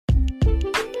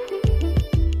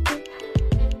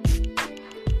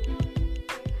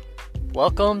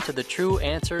Welcome to the True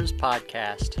Answers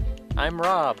Podcast. I'm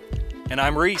Rob. And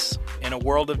I'm Reese. In a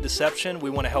world of deception, we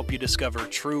want to help you discover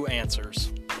true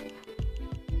answers.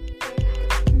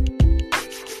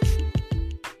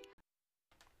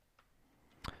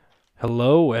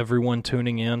 Hello, everyone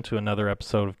tuning in to another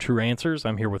episode of True Answers.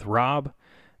 I'm here with Rob.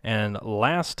 And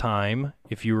last time,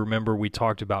 if you remember, we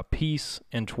talked about peace.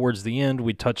 And towards the end,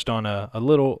 we touched on a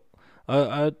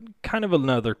kind of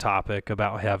another topic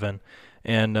about heaven.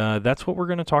 And that's what we're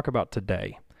going to talk about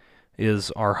today,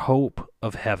 is our hope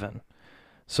of heaven.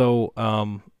 So,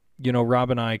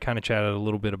 Rob and I kind of chatted a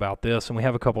little bit about this, and we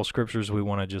have a couple scriptures we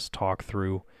want to just talk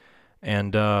through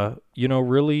and,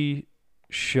 really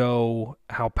show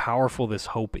how powerful this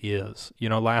hope is.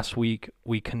 Last week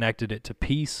we connected it to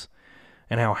peace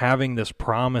and how having this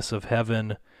promise of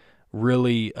heaven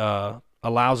really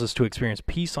allows us to experience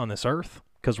peace on this earth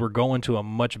because we're going to a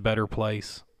much better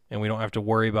place and we don't have to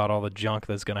worry about all the junk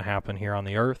that's going to happen here on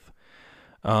the earth.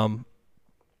 And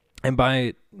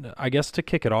I guess to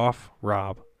kick it off,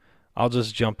 Rob, I'll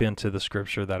just jump into the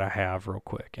scripture that I have real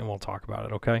quick and we'll talk about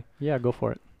it, okay? Yeah, go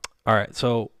for it. All right,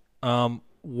 so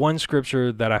one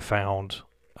scripture that I found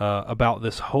about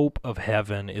this hope of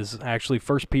heaven is actually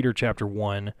 1 Peter chapter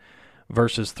 1,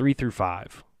 verses 3 through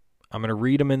 5. I'm going to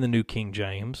read them in the New King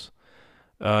James.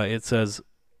 It says,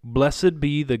 "Blessed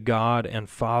be the God and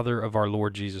Father of our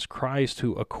Lord Jesus Christ,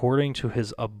 who according to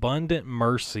his abundant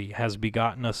mercy has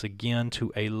begotten us again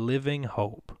to a living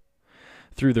hope,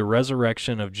 through the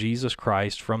resurrection of Jesus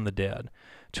Christ from the dead,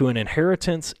 to an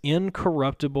inheritance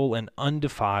incorruptible and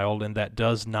undefiled, and that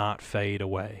does not fade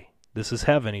away." This is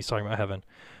heaven. He's talking about heaven.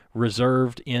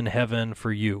 "Reserved in heaven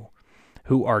for you,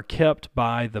 who are kept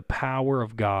by the power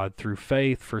of God through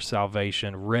faith for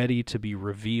salvation, ready to be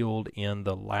revealed in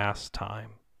the last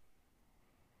time."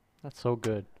 That's so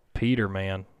good. Peter,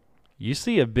 man. You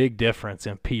see a big difference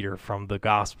in Peter from the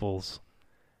Gospels,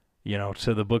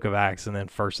 to the book of Acts and then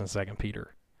 1st and 2nd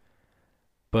Peter.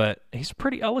 But he's a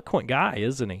pretty eloquent guy,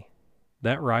 isn't he?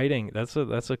 That writing, that's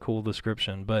a cool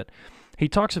description. But he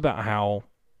talks about how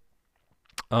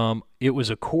it was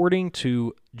according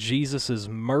to Jesus'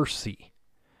 mercy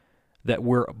that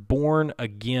we're born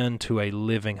again to a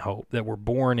living hope, that we're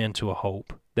born into a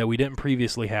hope that we didn't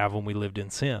previously have when we lived in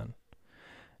sin.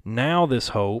 Now this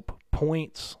hope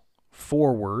points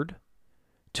forward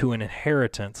to an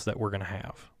inheritance that we're going to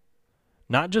have.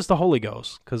 Not just the Holy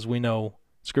Ghost, because we know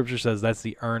Scripture says that's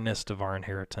the earnest of our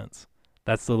inheritance.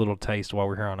 That's the little taste while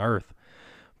we're here on earth.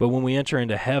 But when we enter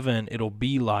into heaven, it'll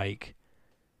be like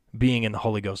being in the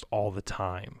Holy Ghost all the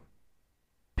time.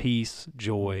 Peace,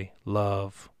 joy,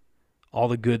 love, all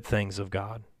the good things of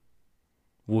God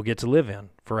we'll get to live in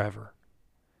forever.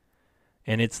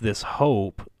 And it's this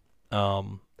hope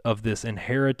of this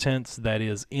inheritance that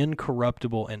is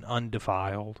incorruptible and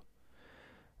undefiled.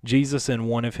 Jesus in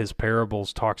one of his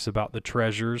parables talks about the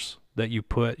treasures that you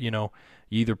put, you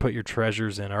either put your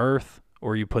treasures in earth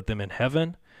or you put them in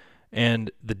heaven. And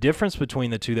the difference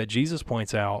between the two that Jesus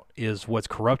points out is what's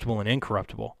corruptible and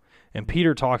incorruptible. And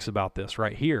Peter talks about this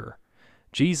right here.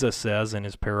 Jesus says in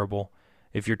his parable,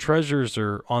 if your treasures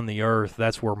are on the earth,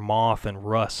 that's where moth and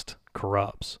rust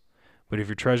corrupts. But if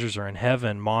your treasures are in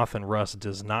heaven, moth and rust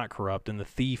does not corrupt, and the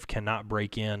thief cannot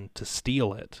break in to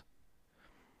steal it.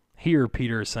 Here,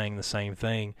 Peter is saying the same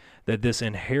thing, that this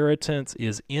inheritance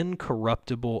is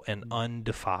incorruptible and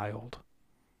undefiled,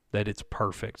 that it's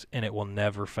perfect, and it will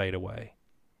never fade away.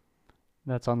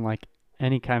 That's unlike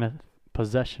any kind of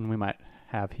possession we might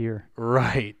have here.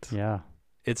 Right. Yeah.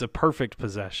 It's a perfect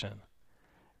possession.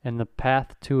 And the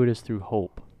path to it is through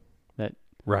hope, that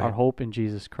right. Our hope in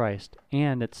Jesus Christ,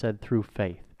 and it said through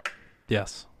faith.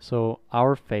 Yes. So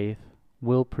our faith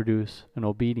will produce an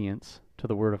obedience to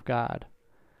the Word of God.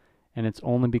 And it's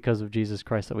only because of Jesus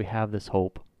Christ that we have this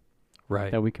hope. Right.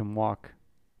 That we can walk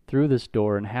through this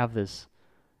door and have this,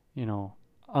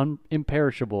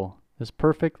 imperishable, this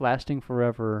perfect, lasting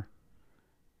forever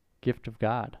gift of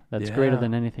God that's greater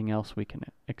than anything else we can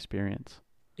experience.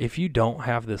 If you don't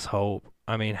have this hope,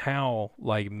 how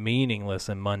meaningless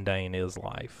and mundane is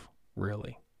life,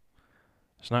 really?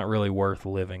 It's not really worth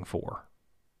living for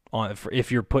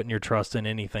if you're putting your trust in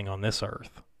anything on this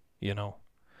earth,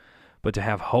 But to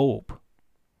have hope,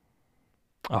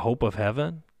 a hope of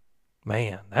heaven,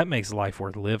 man, that makes life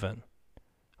worth living.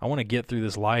 I want to get through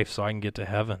this life so I can get to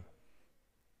heaven.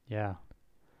 Yeah.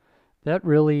 That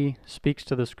really speaks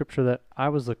to the scripture that I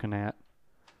was looking at.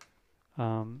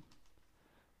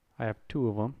 I have two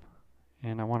of them,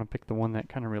 and I want to pick the one that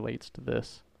kind of relates to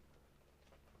this.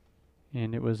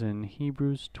 And it was in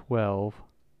Hebrews 12.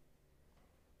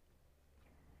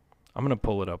 I'm going to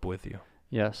pull it up with you.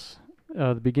 Yes.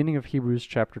 the beginning of Hebrews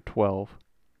chapter 12.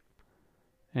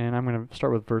 And I'm going to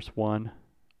start with verse 1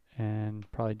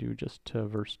 and probably do just to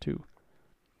verse 2.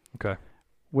 Okay.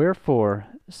 Wherefore,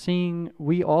 seeing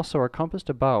we also are compassed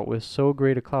about with so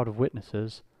great a cloud of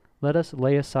witnesses, let us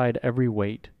lay aside every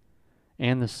weight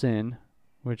and the sin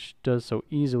which does so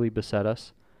easily beset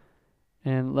us,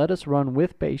 and let us run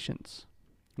with patience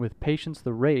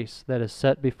the race that is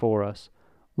set before us,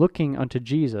 looking unto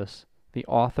Jesus, the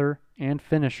author and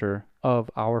finisher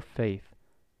of our faith,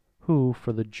 who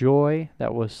for the joy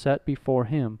that was set before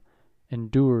him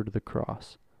endured the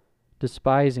cross,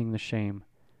 despising the shame,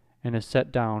 and is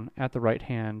set down at the right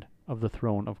hand of the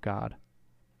throne of God.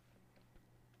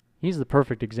 He's the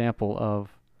perfect example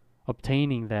of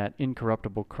obtaining that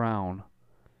incorruptible crown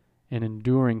and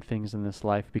enduring things in this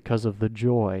life because of the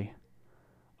joy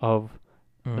of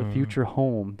the future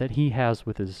home that he has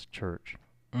with his church.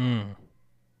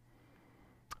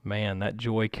 Man, that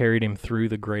joy carried him through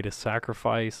the greatest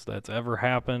sacrifice that's ever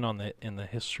happened in the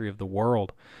history of the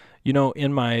world. You know,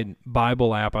 in my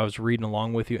Bible app, I was reading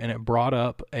along with you, and it brought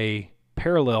up a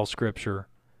parallel scripture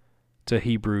to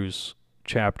Hebrews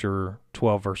chapter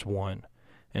 12, verse 1,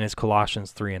 and it's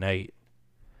Colossians 3 and 8. It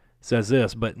says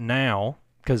this, but now,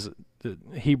 because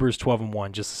Hebrews 12 and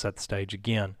 1, just to set the stage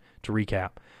again, to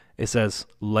recap, it says,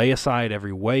 lay aside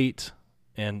every weight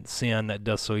and sin that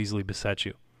does so easily beset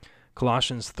you.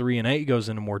 Colossians 3 and 8 goes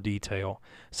into more detail.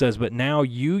 It says, but now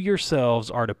you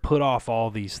yourselves are to put off all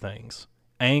these things: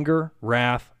 anger,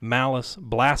 wrath, malice,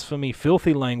 blasphemy,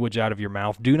 filthy language out of your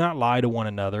mouth. Do not lie to one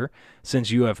another,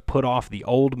 since you have put off the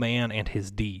old man and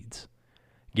his deeds.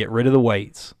 Get rid of the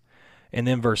weights. And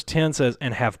then verse 10 says,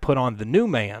 and have put on the new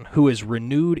man, who is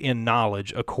renewed in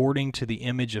knowledge according to the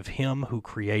image of him who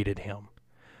created him,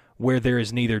 where there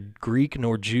is neither Greek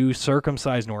nor Jew,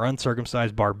 circumcised nor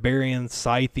uncircumcised, barbarian,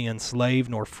 Scythian, slave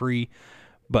nor free,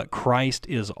 but Christ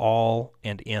is all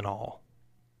and in all.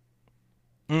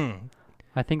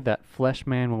 I think that flesh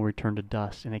man will return to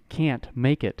dust, and it can't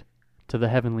make it to the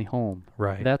heavenly home.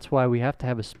 Right. That's why we have to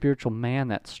have a spiritual man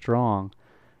that's strong,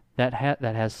 that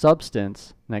has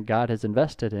substance that God has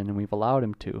invested in, and we've allowed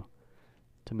him to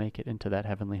make it into that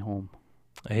heavenly home.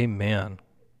 Amen.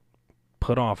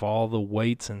 Put off all the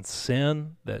weights and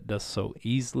sin that does so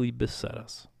easily beset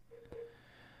us.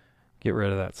 Get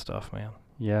rid of that stuff, man.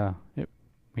 Yeah,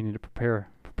 we need to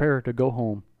prepare to go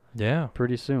home. Yeah.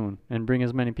 Pretty soon, and bring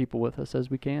as many people with us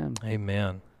as we can.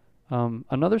 Amen.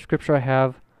 Another scripture I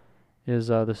have is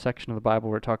the section of the Bible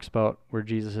where it talks about where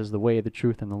Jesus is the way, the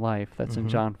truth, and the life. That's in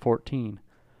John 14.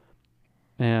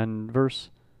 And verse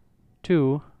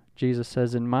 2, Jesus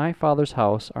says, in my Father's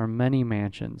house are many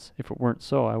mansions. If it weren't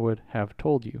so, I would have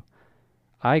told you.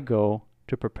 I go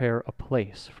to prepare a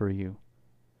place for you.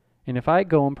 And if I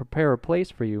go and prepare a place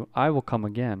for you, I will come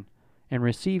again and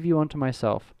receive you unto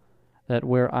myself, that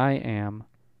where I am,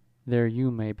 there you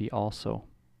may be also.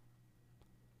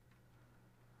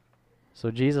 So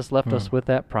Jesus left us with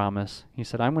that promise. He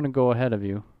said, I'm going to go ahead of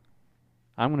you.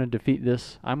 I'm going to defeat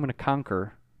this. I'm going to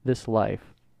conquer this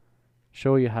life.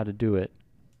 Show you how to do it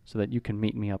so that you can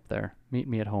meet me up there. Meet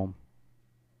me at home.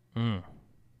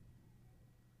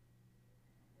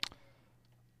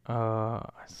 I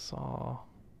saw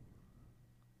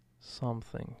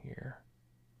something here.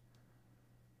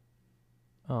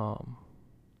 I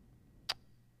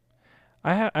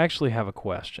actually have a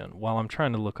question while I'm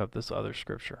trying to look up this other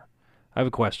scripture. I have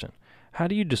a question. How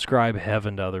do you describe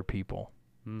heaven to other people?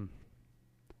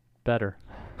 Better.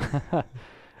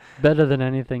 Better than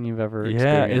anything you've ever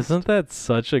experienced. Yeah, isn't that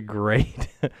such a great...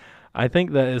 I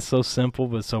think that is so simple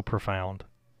but so profound.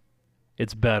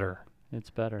 It's better. It's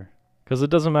better. Because it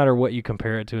doesn't matter what you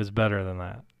compare it to, it's better than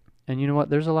that. And you know what?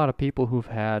 There's a lot of people who've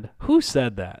had... Who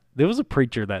said that? There was a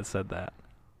preacher that said that.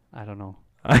 I don't know.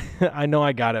 I know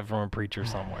I got it from a preacher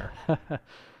somewhere.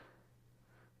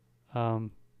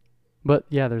 But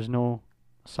yeah, there's no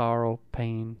sorrow,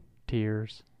 pain,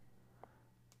 tears.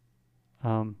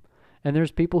 And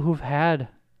there's people who've had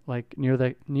like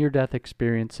near-death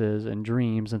experiences and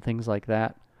dreams and things like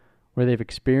that, where they've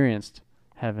experienced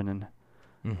heaven, and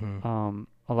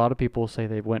a lot of people say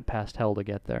they went past hell to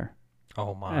get there.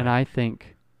 Oh my! And I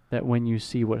think that when you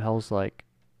see what hell's like,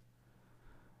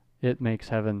 it makes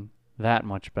heaven that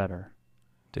much better.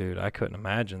 Dude, I couldn't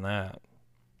imagine that.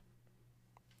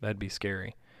 That'd be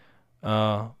scary.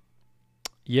 Yeah,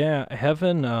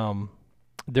 heaven.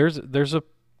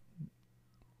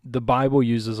 The Bible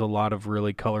uses a lot of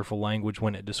really colorful language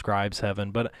when it describes heaven,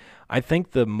 but I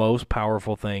think the most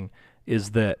powerful thing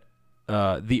is that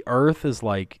the earth is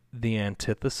like the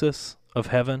antithesis of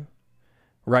heaven.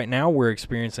 Right now, we're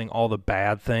experiencing all the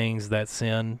bad things that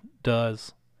sin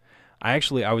does. I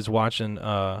was watching,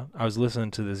 I was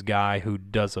listening to this guy who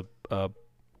does a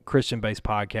Christian-based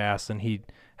podcast, and he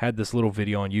had this little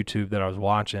video on YouTube that I was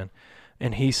watching,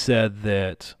 and he said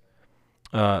that,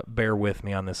 bear with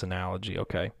me on this analogy,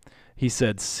 okay? He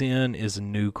said sin is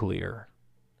nuclear,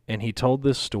 and he told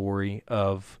this story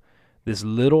of this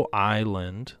little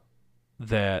island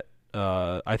that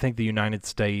I think the United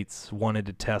States wanted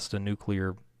to test a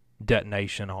nuclear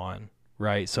detonation on,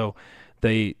 right? So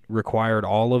they required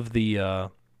all of the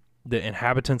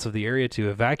inhabitants of the area to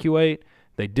evacuate.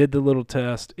 They did the little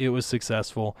test. It was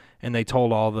successful, and they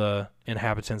told all the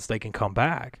inhabitants they can come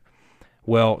back.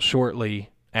 Well, shortly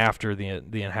after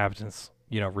the inhabitants,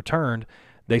 returned,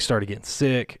 they started getting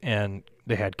sick, and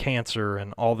they had cancer,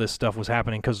 and all this stuff was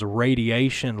happening because the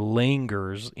radiation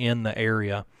lingers in the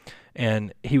area.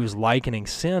 And he was likening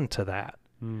sin to that.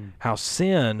 How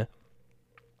sin,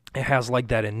 it has like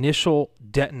that initial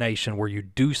detonation where you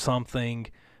do something,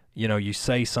 you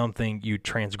say something, you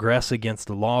transgress against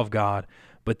the law of God,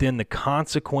 but then the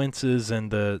consequences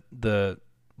and the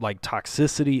like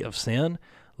toxicity of sin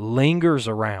lingers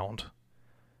around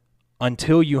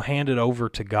until you hand it over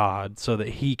to God so that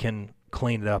he can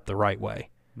clean it up the right way.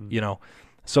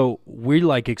 So we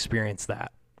like experience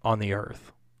that on the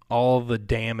earth, all the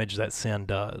damage that sin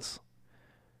does.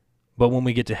 But when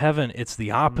we get to heaven, it's the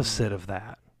opposite of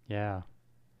that. Yeah.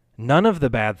 None of the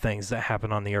bad things that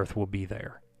happen on the earth will be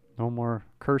there. No more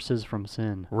curses from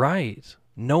sin. Right.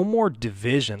 No more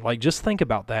division. Like, just think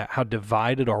about that, how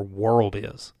divided our world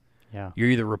is. Yeah. You're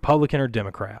either Republican or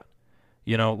Democrat.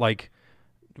 Like,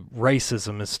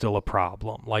 racism is still a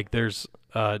problem. Like, there's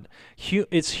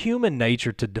it's human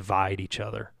nature to divide each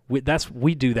other.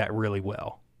 We do that really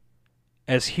well.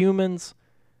 As humans,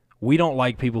 we don't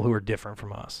like people who are different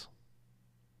from us.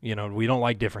 We don't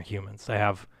like different humans. They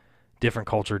have different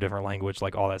culture, different language,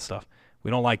 like all that stuff.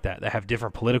 We don't like that. They have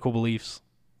different political beliefs.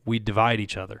 We divide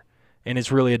each other. And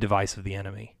it's really a device of the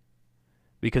enemy.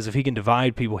 Because if he can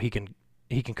divide people, he can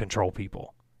control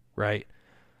people, right?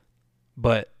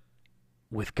 But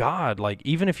with God, like,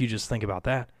 even if you just think about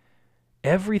that,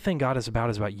 everything God is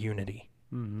about unity.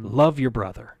 Mm-hmm. Love your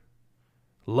brother.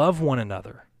 Love one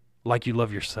another like you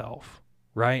love yourself,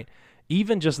 right?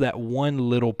 Even just that one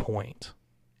little point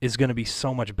is going to be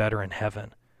so much better in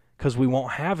heaven because we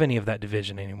won't have any of that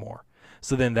division anymore.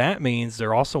 So then that means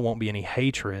there also won't be any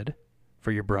hatred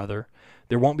for your brother.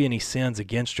 There won't be any sins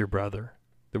against your brother.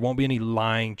 There won't be any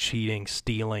lying, cheating,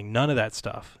 stealing, none of that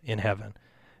stuff in heaven.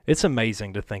 It's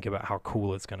amazing to think about how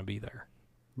cool it's going to be there.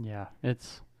 Yeah,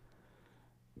 it's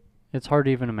hard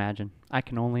to even imagine. I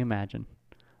can only imagine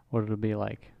what it'll be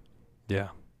like. Yeah.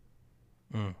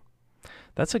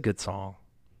 That's a good song.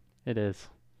 It is.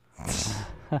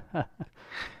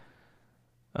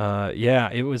 Yeah,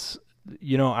 it was,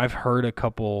 I've heard a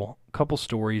couple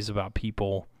stories about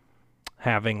people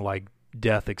having like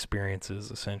death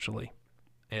experiences essentially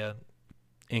and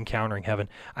encountering heaven.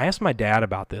 I asked my dad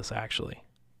about this actually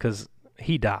because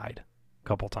he died a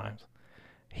couple times.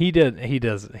 He said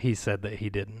that he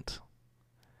didn't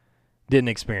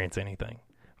experience anything.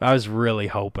 I was really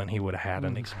hoping he would have had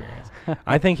an experience.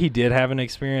 I think he did have an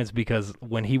experience because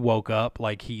when he woke up,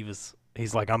 like he's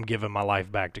like, I'm giving my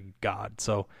life back to God.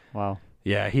 So, wow.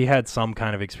 Yeah, he had some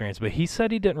kind of experience, but he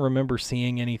said he didn't remember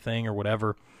seeing anything or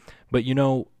whatever. But,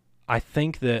 I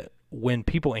think that when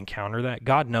people encounter that,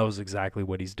 God knows exactly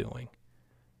what he's doing.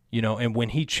 And when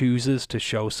he chooses to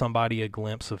show somebody a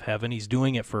glimpse of heaven, he's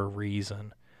doing it for a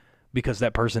reason because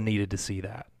that person needed to see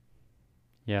that.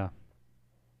 Yeah.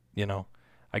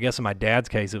 I guess in my dad's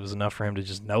case, it was enough for him to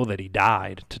just know that he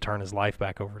died to turn his life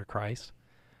back over to Christ.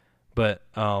 But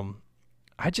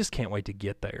I just can't wait to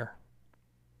get there.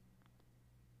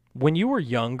 When you were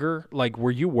younger, like,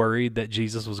 were you worried that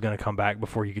Jesus was going to come back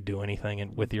before you could do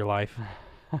anything with your life?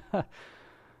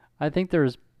 I think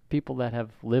there's people that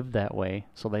have lived that way,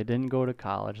 so they didn't go to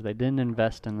college. They didn't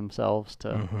invest in themselves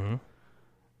to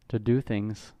do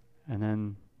things, and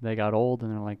then they got old,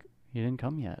 and they're like, he didn't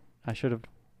come yet. I should have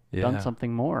done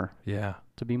something more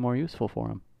to be more useful for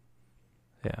him.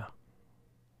 Yeah.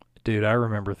 Dude, I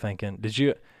remember thinking,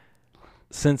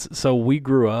 so we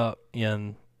grew up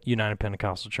in United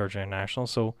Pentecostal Church International,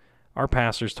 so our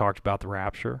pastors talked about the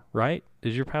rapture, right?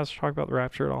 Did your pastor talk about the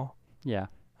rapture at all? Yeah.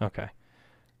 Okay.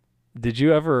 Did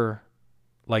you ever,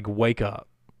 like, wake up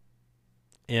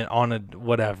on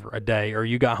a day, or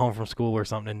you got home from school or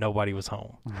something and nobody was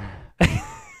home?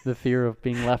 The fear of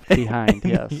being left behind,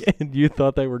 yes. And you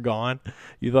thought they were gone?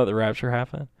 You thought the rapture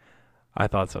happened? I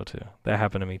thought so too. That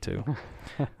happened to me too.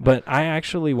 But I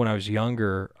actually, when I was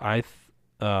younger,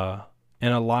 and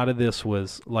a lot of this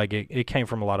was like, it came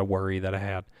from a lot of worry that I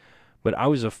had, but I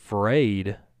was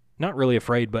afraid not really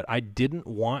afraid, but I didn't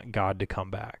want God to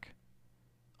come back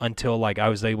until like I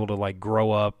was able to like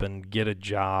grow up and get a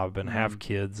job and have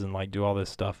kids and like do all this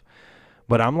stuff.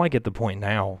 But I'm like at the point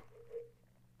now,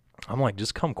 I'm like,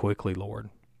 just come quickly, Lord.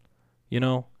 You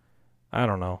know, I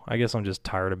don't know. I guess I'm just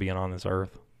tired of being on this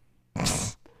earth.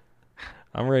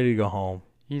 I'm ready to go home.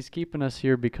 He's keeping us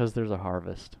here because there's a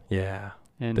harvest. Yeah.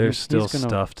 And There's still he's gonna,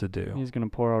 stuff to do. He's going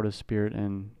to pour out his Spirit,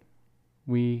 and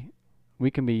we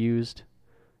can be used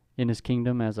in his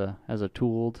kingdom as a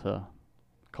tool to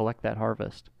collect that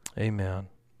harvest. Amen.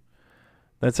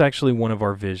 That's actually one of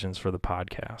our visions for the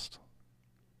podcast,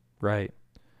 right?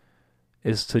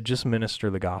 Is to just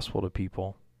minister the gospel to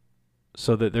people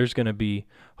so that there's going to be,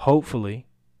 hopefully,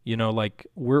 you know, like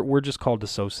we're just called to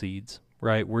sow seeds,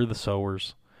 right? We're the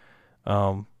sowers.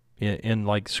 In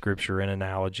like scripture and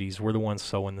analogies, we're the ones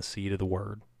sowing the seed of the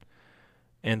word.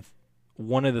 And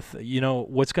one of the, you know,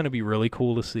 what's going to be really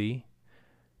cool to see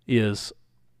is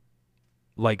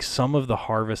like some of the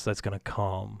harvest that's going to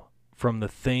come from the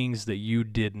things that you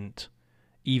didn't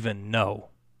even know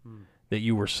that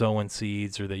you were sowing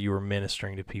seeds or that you were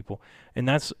ministering to people. And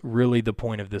that's really the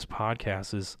point of this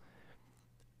podcast, is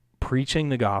preaching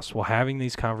the gospel, having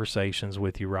these conversations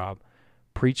with you, Rob,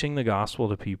 preaching the gospel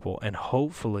to people, and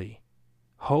hopefully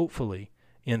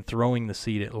in throwing the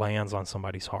seed, it lands on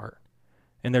somebody's heart.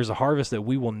 And there's a harvest that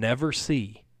we will never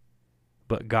see,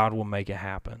 but God will make it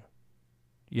happen.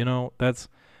 You know,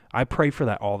 I pray for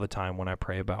that all the time when I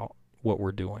pray about what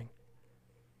we're doing.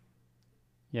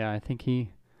 Yeah, I think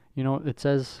it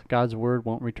says God's word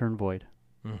won't return void.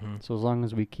 Mm-hmm. So as long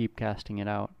as we keep casting it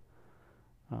out,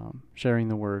 sharing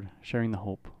the word, sharing the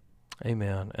hope.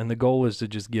 Amen. And the goal is to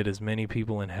just get as many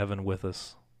people in heaven with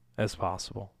us as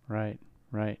possible. Right.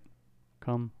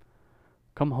 Come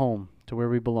home to where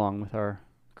we belong with our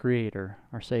Creator,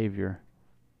 our Savior.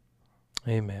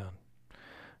 Amen.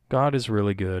 God is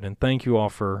really good, and thank you all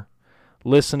for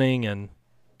listening, and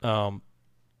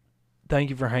thank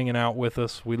you for hanging out with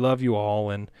us. We love you all,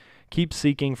 and keep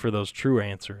seeking for those true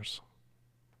answers.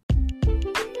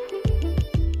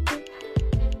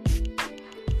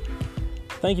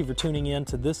 Thank you for tuning in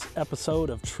to this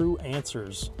episode of True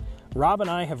Answers. Rob and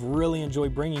I have really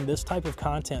enjoyed bringing this type of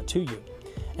content to you.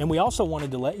 And we also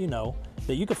wanted to let you know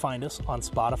that you can find us on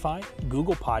Spotify,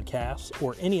 Google Podcasts,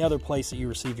 or any other place that you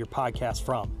receive your podcast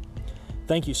from.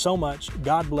 Thank you so much.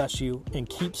 God bless you, and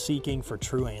keep seeking for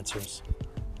true answers.